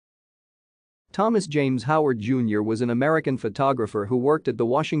Thomas James Howard Jr. was an American photographer who worked at the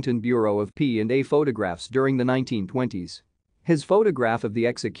Washington Bureau of P&A Photographs during the 1920s. His photograph of the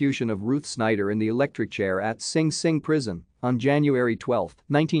execution of Ruth Snyder in the electric chair at Sing Sing prison on January 12,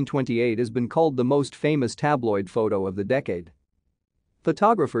 1928 has been called the most famous tabloid photo of the decade.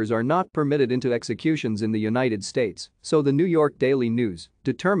 Photographers are not permitted into executions in the United States, so the New York Daily News,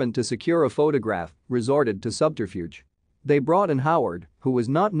 determined to secure a photograph, resorted to subterfuge. They brought in Howard, who was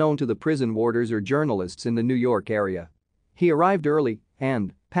not known to the prison warders or journalists in the New York area. He arrived early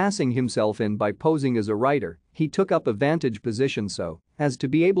and, passing himself in by posing as a writer, he took up a vantage position so as to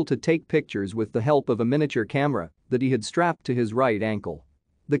be able to take pictures with the help of a miniature camera that he had strapped to his right ankle.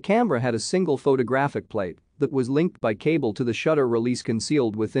 The camera had a single photographic plate that was linked by cable to the shutter release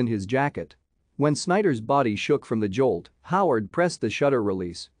concealed within his jacket. When Snyder's body shook from the jolt, Howard pressed the shutter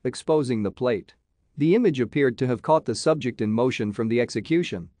release, exposing the plate. The image appeared to have caught the subject in motion from the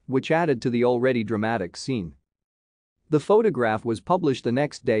execution, which added to the already dramatic scene. The photograph was published the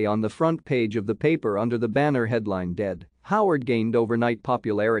next day on the front page of the paper under the banner headline "Dead." Howard gained overnight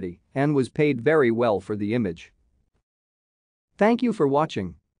popularity and was paid very well for the image. Thank you for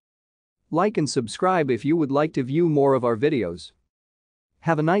watching. Like and subscribe if you would like to view more of our videos.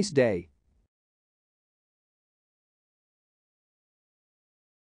 Have a nice day.